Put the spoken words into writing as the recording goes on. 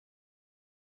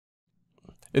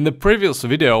In the previous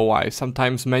video, I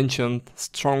sometimes mentioned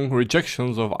strong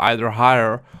rejections of either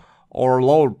higher or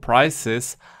lower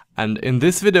prices, and in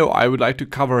this video I would like to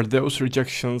cover those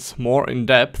rejections more in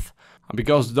depth,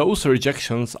 because those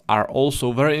rejections are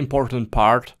also a very important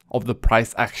part of the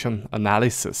price action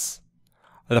analysis.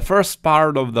 The first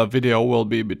part of the video will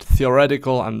be a bit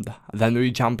theoretical, and then we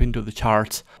jump into the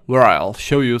charts where I'll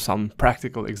show you some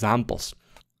practical examples.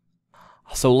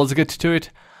 So let's get to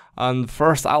it. And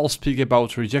first I'll speak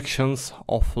about rejections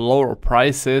of lower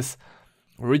prices.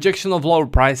 Rejection of lower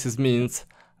prices means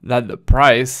that the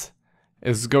price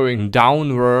is going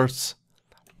downwards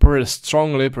pretty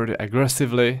strongly, pretty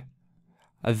aggressively.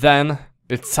 Then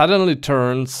it suddenly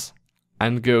turns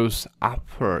and goes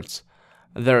upwards.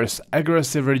 There is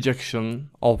aggressive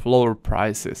rejection of lower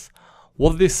prices.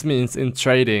 What this means in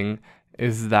trading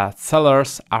is that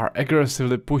sellers are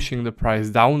aggressively pushing the price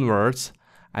downwards,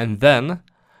 and then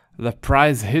the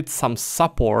price hits some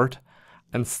support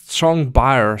and strong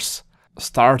buyers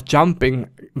start jumping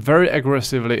very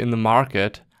aggressively in the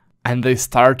market, and they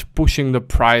start pushing the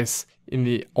price in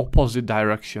the opposite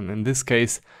direction. In this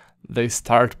case, they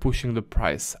start pushing the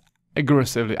price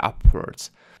aggressively upwards.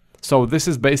 So this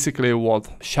is basically what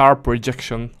sharp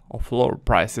rejection of lower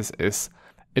prices is.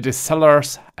 It is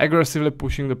sellers aggressively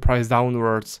pushing the price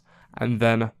downwards and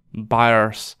then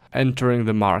buyers entering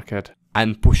the market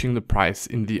and pushing the price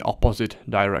in the opposite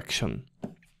direction.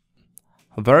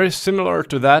 Very similar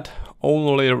to that,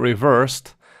 only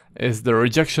reversed, is the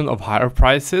rejection of higher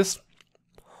prices.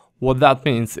 What that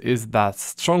means is that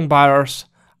strong buyers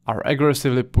are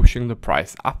aggressively pushing the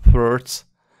price upwards,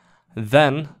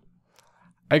 then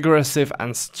aggressive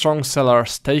and strong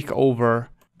sellers take over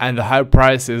and the higher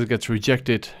prices get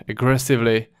rejected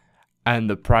aggressively and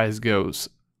the price goes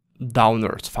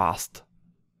downwards fast,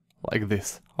 like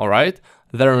this. Alright,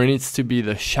 there needs to be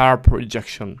the sharp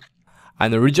rejection,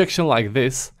 and a rejection like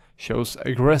this shows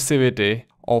aggressivity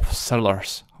of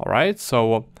sellers. Alright,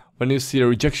 so when you see a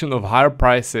rejection of higher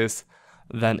prices,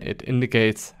 then it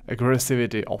indicates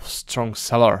aggressivity of strong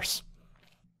sellers.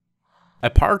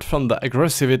 Apart from the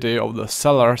aggressivity of the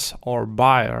sellers or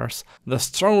buyers, the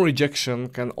strong rejection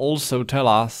can also tell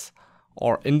us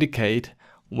or indicate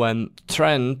when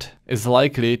trend is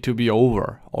likely to be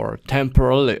over or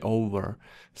temporarily over.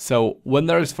 So when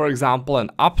there is, for example, an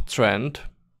uptrend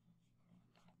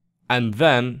and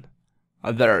then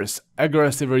there is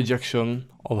aggressive rejection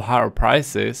of higher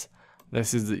prices,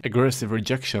 this is the aggressive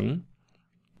rejection,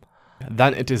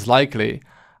 then it is likely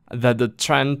that the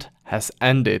trend has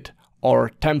ended or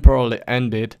temporarily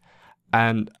ended,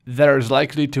 and there is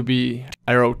likely to be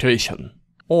a rotation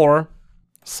or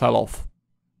sell-off.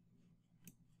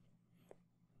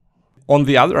 On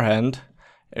the other hand,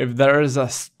 if there is a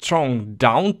strong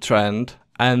downtrend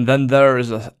and then there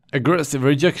is an aggressive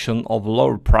rejection of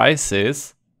lower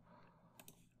prices,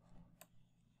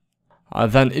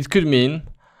 then it could mean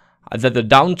that the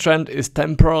downtrend is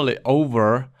temporarily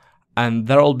over and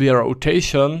there will be a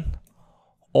rotation,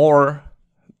 or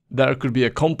there could be a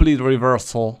complete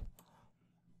reversal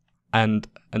and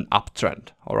an uptrend,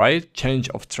 alright? Change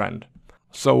of trend.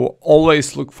 So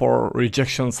always look for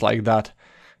rejections like that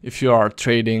if you are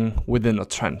trading within a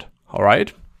trend,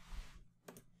 alright?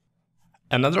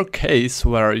 Another case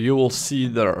where you will see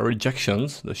the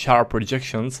rejections, the sharp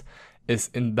rejections, is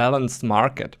in balanced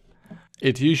market.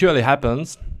 It usually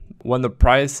happens when the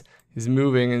price is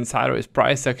moving in sideways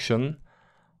price action.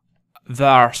 There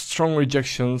are strong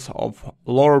rejections of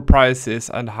lower prices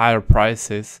and higher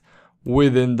prices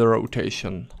within the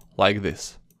rotation, like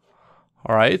this.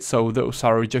 Alright, so those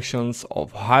are rejections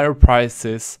of higher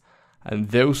prices and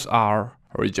those are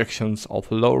rejections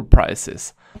of lower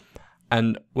prices.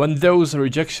 And when those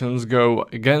rejections go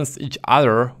against each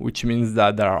other, which means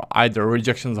that there are either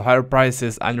rejections of higher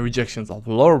prices and rejections of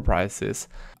lower prices,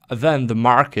 then the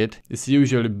market is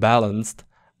usually balanced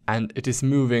and it is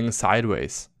moving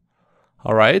sideways.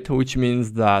 Alright, which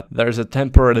means that there's a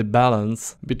temporary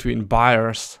balance between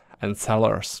buyers and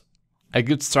sellers. A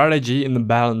good strategy in the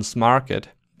balanced market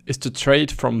is to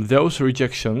trade from those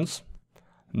rejections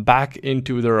back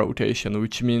into the rotation,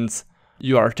 which means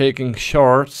you are taking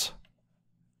shorts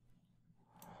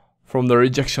from the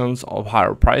rejections of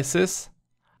higher prices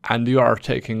and you are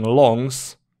taking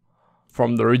longs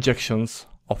from the rejections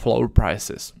of lower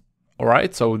prices.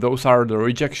 Alright, so those are the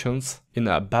rejections in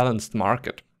a balanced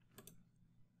market.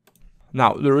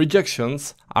 Now, the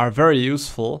rejections are very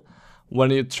useful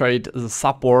when you trade the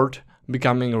support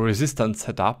becoming a resistance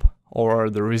setup or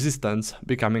the resistance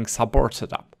becoming support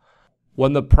setup.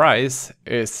 When the price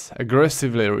is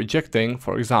aggressively rejecting,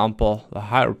 for example, the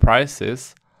higher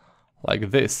prices,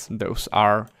 like this, those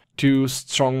are two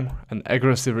strong and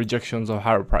aggressive rejections of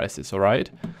higher prices,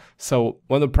 alright? So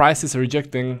when the price is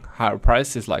rejecting higher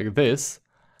prices like this,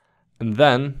 and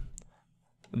then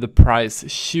the price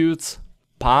shoots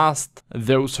past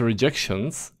those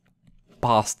rejections,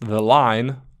 past the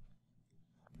line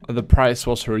the price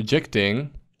was rejecting,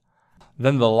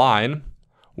 then the line,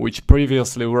 which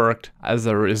previously worked as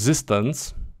a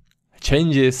resistance,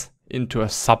 changes into a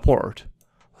support.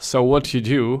 So what you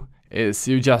do is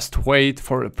you just wait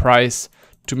for the price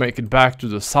to make it back to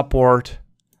the support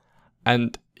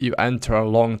and you enter a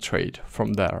long trade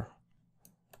from there.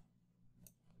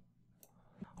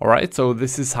 Alright, so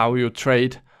this is how you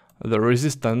trade the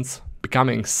resistance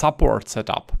becoming support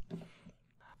setup.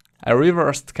 A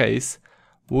reversed case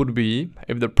would be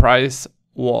if the price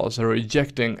was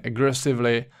rejecting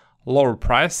aggressively lower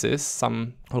prices,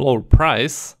 some lower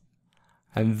price,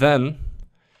 and then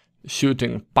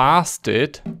shooting past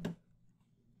it,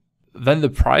 then the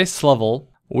price level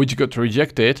which got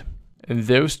rejected in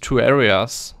those two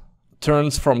areas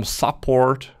turns from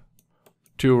support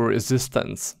to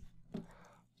resistance.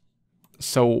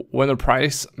 So when the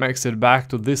price makes it back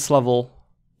to this level,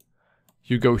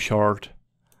 you go short.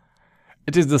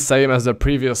 It is the same as the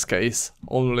previous case,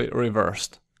 only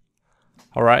reversed.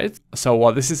 Alright,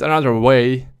 so this is another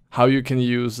way how you can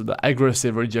use the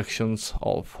aggressive rejections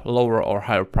of lower or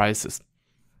higher prices.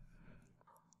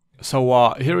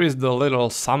 So here is the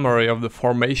little summary of the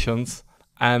formations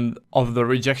and of the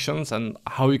rejections and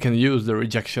how you can use the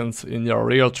rejections in your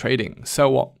real trading.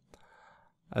 So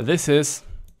this is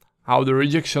how the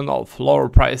rejection of lower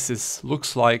prices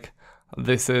looks like.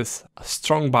 This is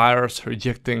strong buyers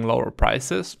rejecting lower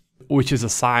prices, which is a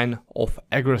sign of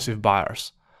aggressive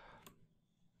buyers.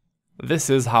 This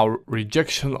is how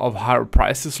rejection of higher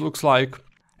prices looks like.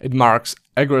 It marks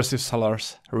aggressive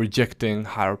sellers rejecting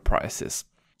higher prices.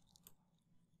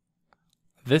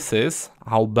 This is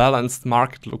how balanced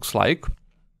market looks like.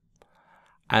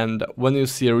 And when you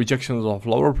see rejections of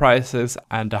lower prices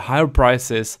and higher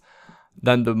prices,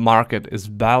 then the market is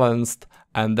balanced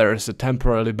and there is a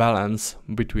temporary balance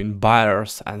between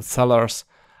buyers and sellers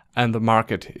and the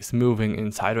market is moving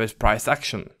in sideways price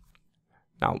action.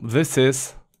 Now this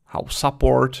is how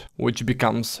support, which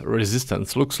becomes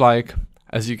resistance, looks like.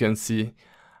 As you can see,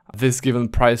 this given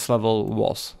price level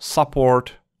was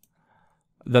support,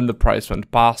 then the price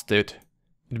went past it,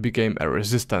 it became a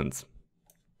resistance.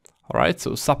 Alright,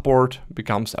 so support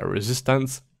becomes a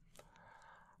resistance.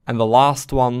 And the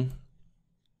last one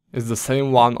is the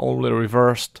same one, only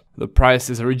reversed. The price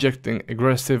is rejecting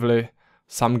aggressively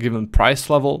some given price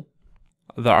level.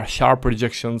 There are sharp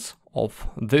rejections of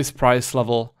this price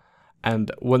level, and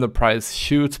when the price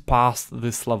shoots past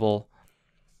this level,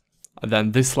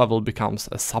 then this level becomes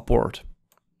a support.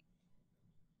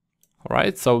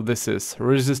 Alright, so this is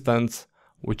resistance,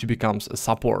 which becomes a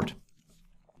support.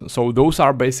 So those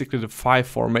are basically the 5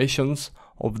 formations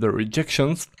of the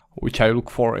rejections, which I look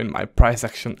for in my price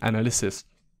action analysis.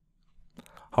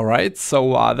 Alright,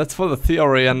 so that's for the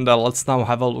theory, and let's now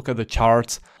have a look at the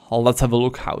charts. Let's have a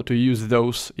look how to use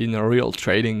those in real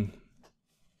trading.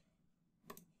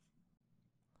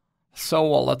 So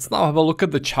let's now have a look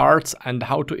at the charts and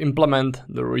how to implement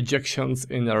the rejections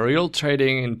in real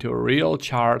trading into real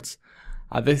charts.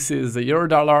 This is the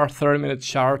Euro-Dollar 30-minute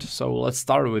chart, so let's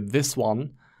start with this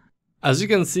one. As you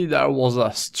can see, there was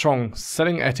a strong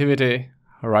selling activity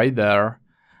right there,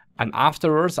 and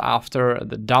afterwards, after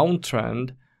the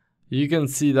downtrend, you can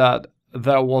see that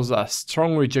there was a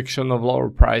strong rejection of lower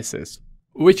prices,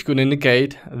 which could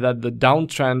indicate that the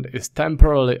downtrend is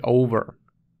temporarily over.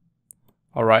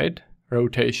 Alright,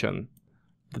 rotation.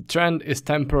 The trend is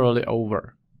temporarily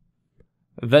over.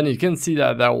 Then you can see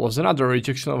that there was another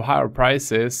rejection of higher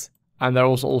prices, and there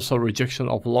was also rejection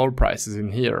of lower prices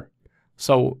in here.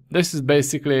 So this is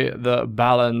basically the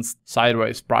balanced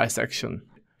sideways price action.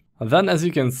 Then, as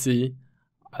you can see,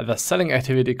 the selling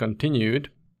activity continued.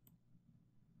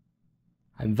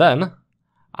 And then,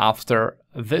 after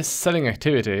this selling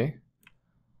activity,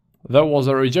 there was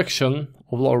a rejection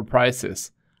of lower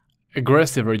prices,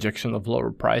 aggressive rejection of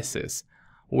lower prices,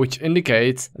 which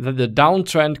indicates that the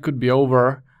downtrend could be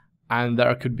over and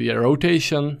there could be a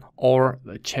rotation or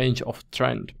a change of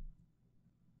trend.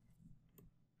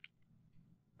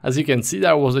 As you can see,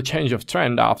 there was a change of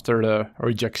trend after the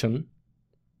rejection.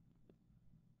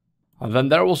 And then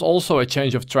there was also a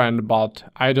change of trend, but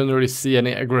I don't really see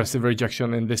any aggressive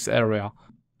rejection in this area.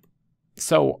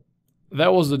 So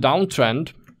there was the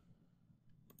downtrend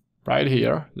right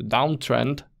here, the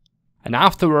downtrend, and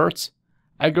afterwards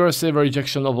aggressive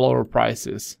rejection of lower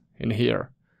prices in here.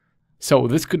 So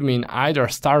this could mean either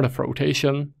start of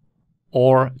rotation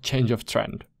or change of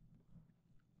trend.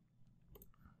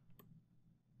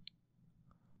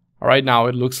 Right now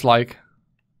it looks like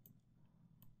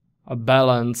a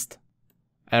balanced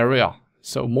area.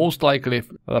 So most likely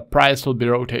the price will be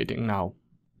rotating now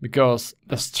because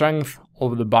the strength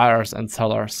of the buyers and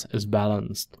sellers is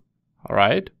balanced. All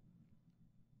right.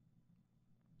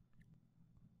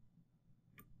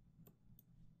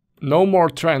 No more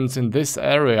trends in this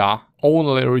area,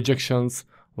 only rejections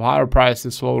of higher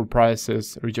prices, lower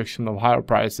prices, rejection of higher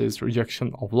prices,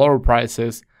 rejection of lower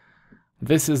prices.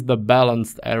 This is the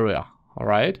balanced area, all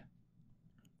right?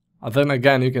 And then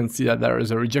again, you can see that there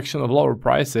is a rejection of lower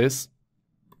prices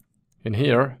in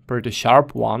here, pretty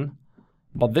sharp one,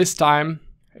 but this time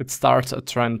it starts a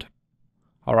trend,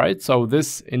 all right? So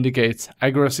this indicates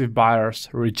aggressive buyers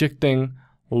rejecting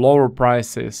lower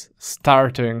prices,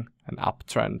 starting an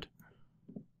uptrend.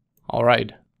 All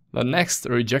right, the next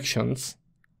rejections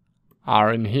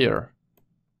are in here,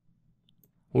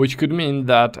 which could mean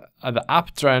that the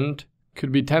uptrend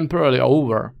could be temporarily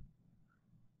over.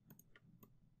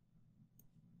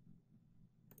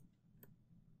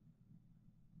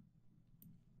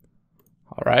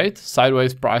 All right,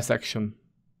 sideways price action.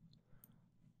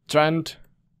 Trend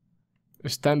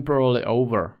is temporarily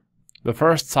over. The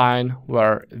first sign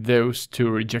were those two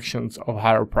rejections of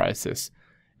higher prices,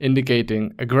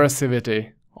 indicating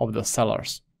aggressivity of the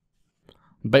sellers.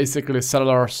 Basically,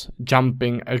 sellers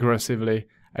jumping aggressively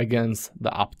against the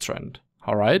uptrend.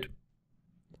 All right.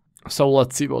 So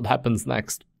let's see what happens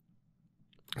next.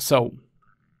 So,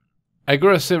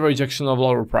 aggressive rejection of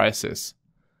lower prices.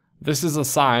 This is a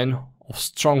sign of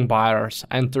strong buyers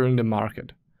entering the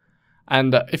market.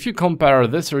 And if you compare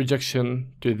this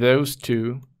rejection to those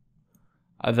two,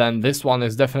 then this one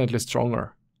is definitely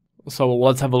stronger. So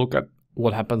let's have a look at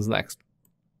what happens next.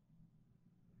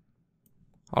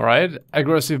 All right,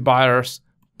 aggressive buyers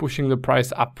pushing the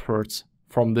price upwards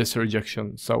from this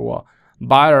rejection. So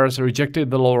buyers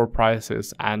rejected the lower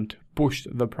prices and pushed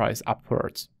the price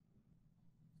upwards.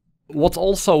 What's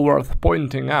also worth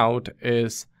pointing out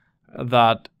is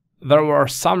that there were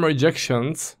some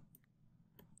rejections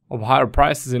of higher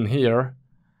prices in here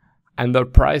and the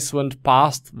price went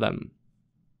past them.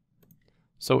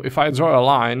 So if I draw a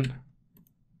line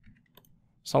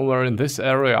somewhere in this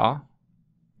area,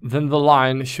 then the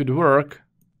line should work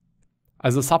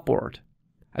as a support.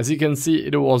 As you can see,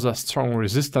 it was a strong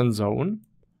resistance zone.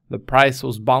 The price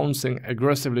was bouncing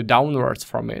aggressively downwards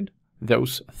from it,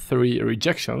 those three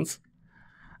rejections.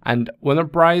 And when the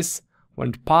price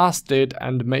went past it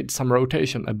and made some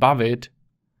rotation above it,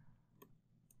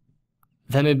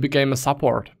 then it became a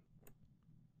support.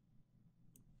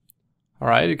 All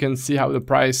right, you can see how the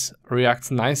price reacts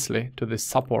nicely to this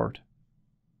support.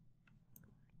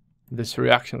 This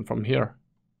reaction from here.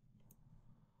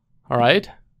 All right,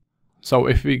 so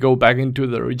if we go back into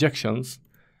the rejections,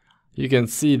 you can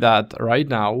see that right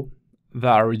now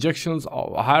there are rejections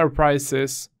of higher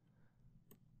prices,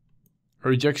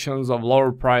 rejections of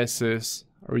lower prices,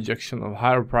 rejection of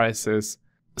higher prices.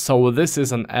 So this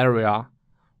is an area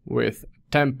with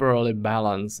temporary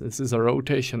balance. This is a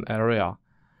rotation area.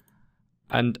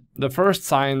 And the first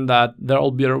sign that there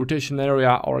will be a rotation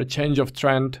area or a change of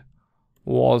trend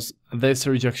was this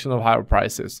rejection of higher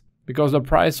prices, because the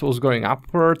price was going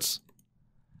upwards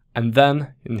and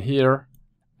then in here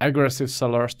aggressive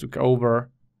sellers took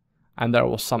over and there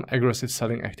was some aggressive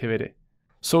selling activity.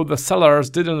 So the sellers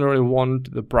didn't really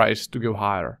want the price to go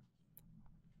higher.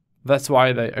 That's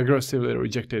why they aggressively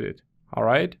rejected it. All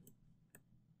right.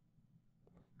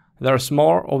 There's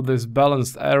more of this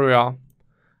balanced area.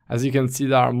 As you can see,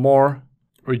 there are more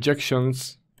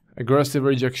rejections, aggressive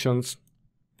rejections,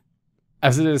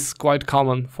 as it is quite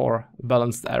common for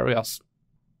balanced areas.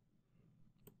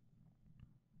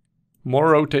 More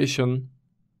rotation.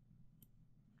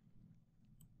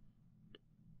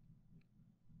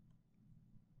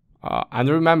 And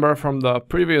remember from the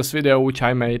previous video which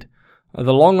I made,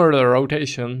 the longer the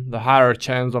rotation, the higher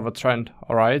chance of a trend.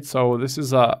 Alright, so this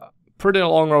is a pretty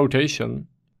long rotation.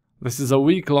 This is a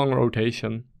week-long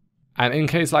rotation. And in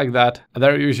case like that,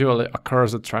 there usually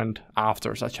occurs a trend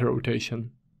after such a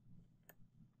rotation.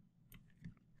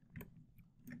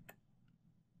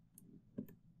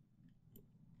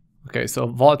 Okay, so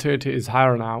volatility is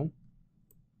higher now.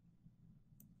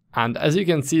 And as you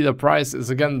can see, the price is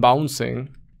again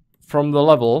bouncing from the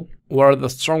level where the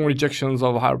strong rejections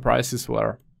of higher prices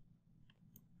were.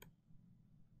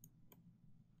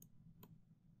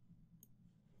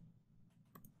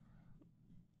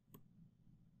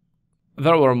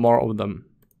 There were more of them.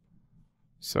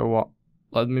 So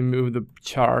let me move the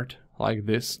chart like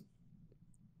this.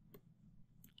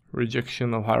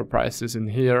 Rejection of higher prices in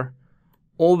here.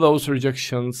 All those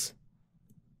rejections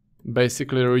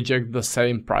basically reject the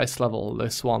same price level,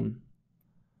 this one.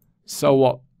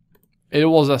 So it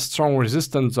was a strong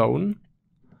resistance zone,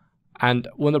 and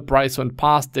when the price went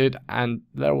past it and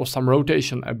there was some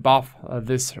rotation above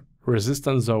this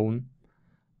resistance zone,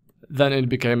 then it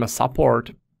became a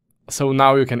support. So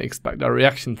now you can expect a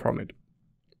reaction from it.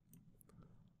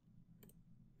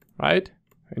 Right?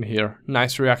 In here,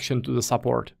 nice reaction to the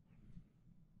support.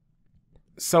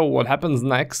 So what happens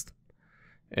next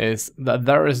is that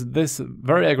there is this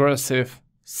very aggressive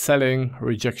selling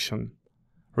rejection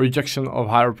of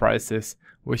higher prices,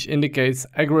 which indicates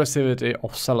aggressivity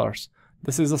of sellers.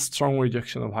 This is a strong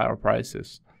rejection of higher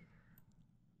prices.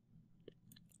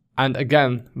 And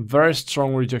again, very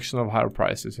strong rejection of higher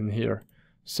prices in here.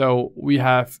 So we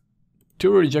have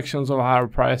two rejections of higher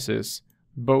prices,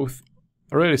 both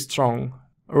really strong,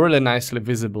 really nicely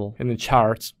visible in the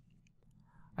charts.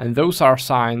 And those are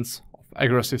signs of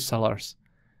aggressive sellers.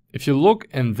 If you look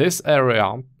in this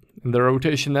area, in the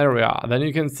rotation area, then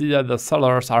you can see that the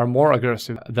sellers are more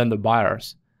aggressive than the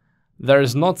buyers. There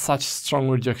is not such strong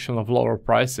rejection of lower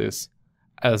prices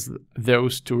as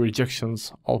those two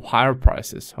rejections of higher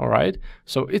prices, alright?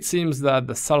 So it seems that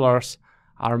the sellers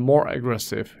are more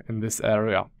aggressive in this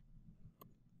area.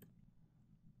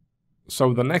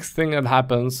 So the next thing that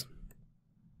happens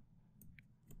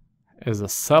is a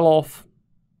sell-off,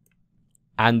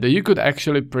 and you could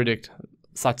actually predict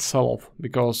such sell-off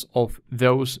because of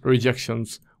those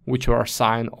rejections, which are a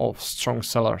sign of strong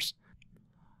sellers.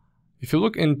 If you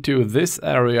look into this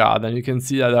area, then you can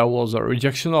see that there was a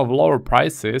rejection of lower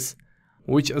prices,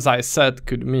 which, as I said,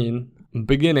 could mean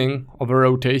beginning of a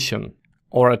rotation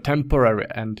or a temporary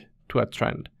end to a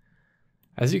trend.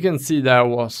 As you can see, there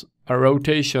was a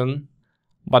rotation,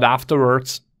 but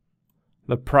afterwards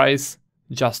the price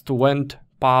just went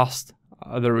past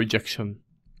the rejection,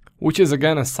 which is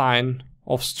again a sign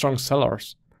of strong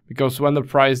sellers, because when the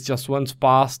price just went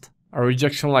past a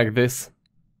rejection like this,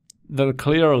 then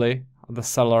clearly the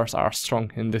sellers are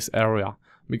strong in this area,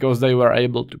 because they were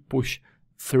able to push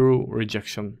through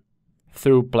rejection,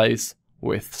 through place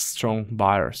with strong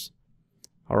buyers.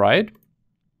 Alright?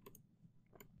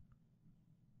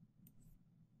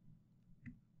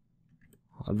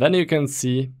 Then you can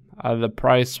see the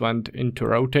price went into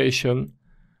rotation.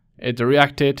 It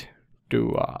reacted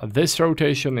to this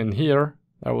rotation in here.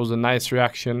 There was a nice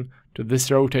reaction to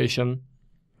this rotation,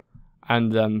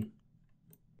 and then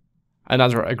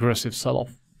another aggressive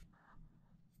sell-off.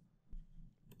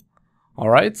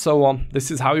 Alright, so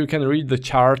this is how you can read the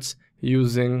charts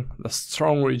using the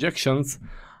strong rejections.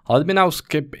 Let me now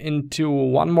skip into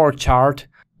one more chart.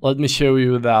 Let me show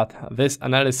you that this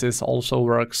analysis also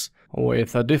works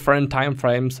with different time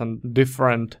frames and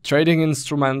different trading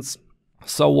instruments.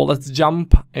 So let's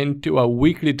jump into a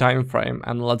weekly time frame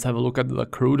and let's have a look at the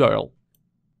crude oil.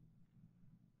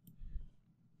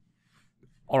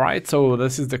 Alright, so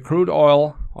this is the crude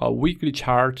oil, a weekly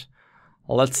chart.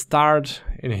 Let's start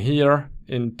in here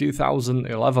in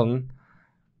 2011.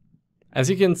 As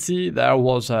you can see, there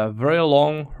was a very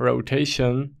long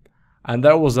rotation and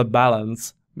there was a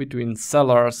balance between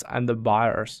sellers and the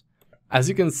buyers. As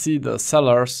you can see, the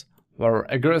sellers were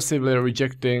aggressively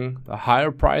rejecting the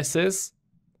higher prices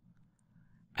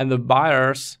and the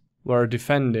buyers were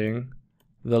defending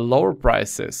the lower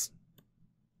prices.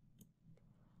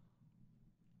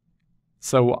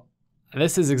 So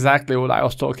this is exactly what I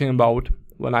was talking about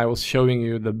when I was showing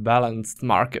you the balanced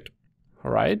market,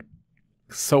 alright?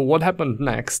 So what happened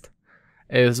next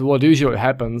is what usually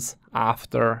happens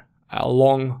after a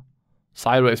long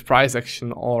sideways price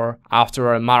action or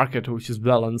after a market which is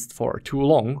balanced for too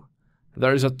long.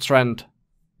 There is a trend.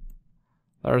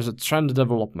 There is a trend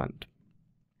development.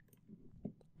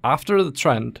 After the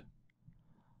trend,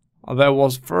 there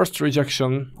was first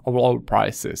rejection of lower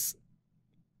prices.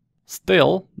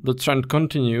 Still, the trend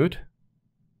continued,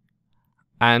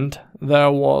 and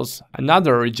there was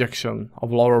another rejection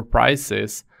of lower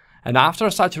prices. And after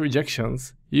such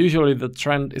rejections, usually the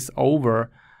trend is over,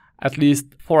 at least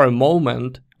for a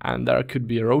moment, and there could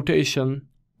be a rotation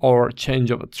or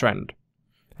change of a trend.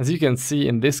 As you can see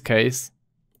in this case,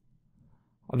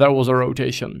 there was a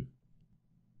rotation.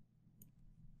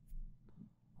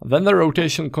 Then the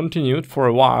rotation continued for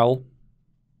a while,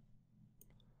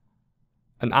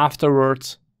 and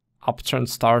afterwards uptrend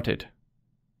started.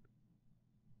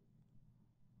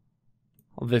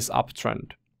 This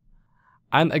uptrend.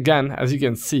 And again, as you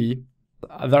can see,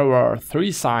 there were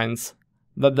three signs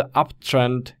that the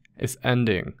uptrend is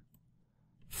ending.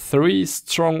 Three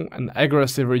strong and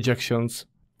aggressive rejections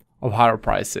of higher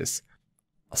prices.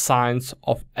 Signs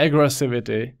of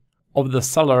aggressivity of the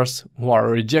sellers who are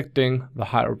rejecting the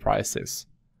higher prices.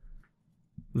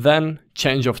 then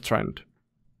change of trend.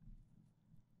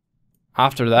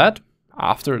 After that,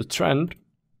 after the trend,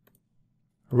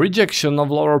 rejection of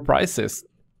lower prices,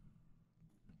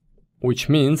 which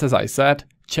means, as I said,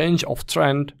 change of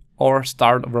trend or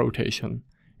start of rotation.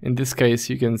 In this case,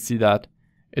 you can see that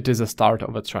it is a start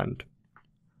of a trend.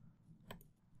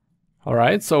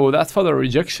 Alright, so that's for the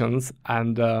rejections,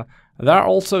 and there are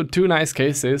also two nice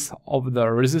cases of the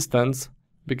resistance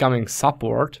becoming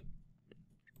support.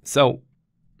 So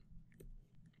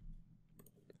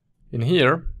in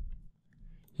here,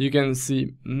 you can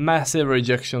see massive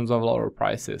rejections of lower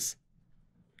prices,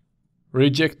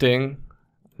 rejecting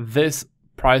this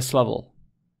price level.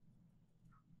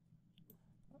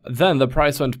 Then the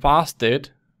price went past it,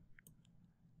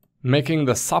 making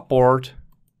the support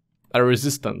a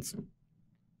resistance.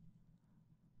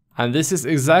 And this is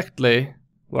exactly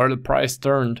where the price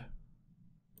turned.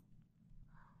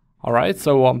 Alright,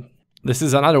 so this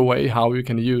is another way how you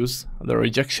can use the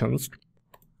rejections.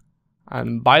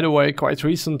 And by the way, quite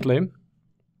recently,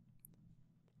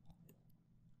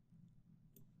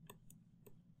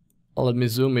 let me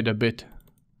zoom it a bit.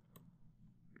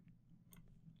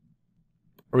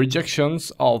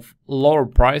 Rejections of lower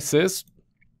prices,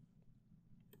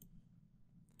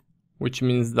 which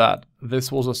means that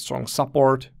this was a strong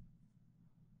support,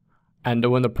 and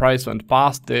when the price went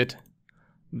past it,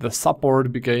 the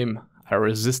support became a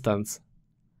resistance.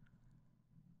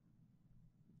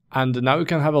 And now you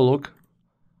can have a look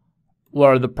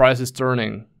where the price is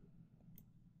turning.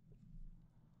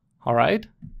 Alright,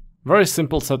 very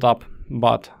simple setup,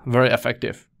 but very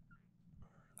effective.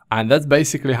 And that's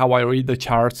basically how I read the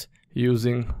charts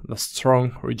using the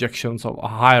strong rejections of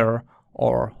higher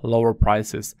or lower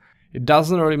prices. It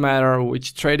doesn't really matter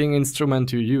which trading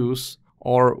instrument you use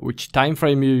or which time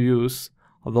frame you use,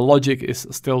 the logic is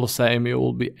still the same. You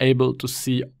will be able to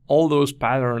see all those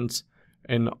patterns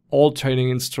in all trading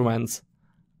instruments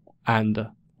and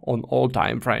on all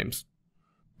time frames.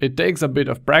 It takes a bit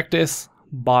of practice,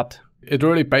 but it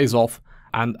really pays off.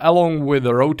 And along with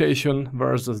the rotation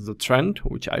versus the trend,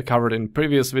 which I covered in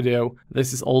previous video,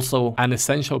 this is also an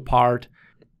essential part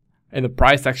in the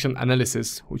price action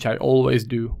analysis, which I always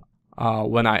do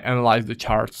when I analyze the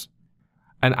charts.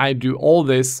 And I do all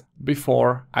this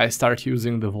before I start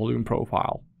using the volume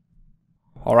profile.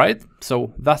 Alright,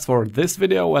 so that's for this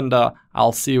video, and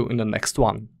I'll see you in the next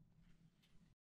one.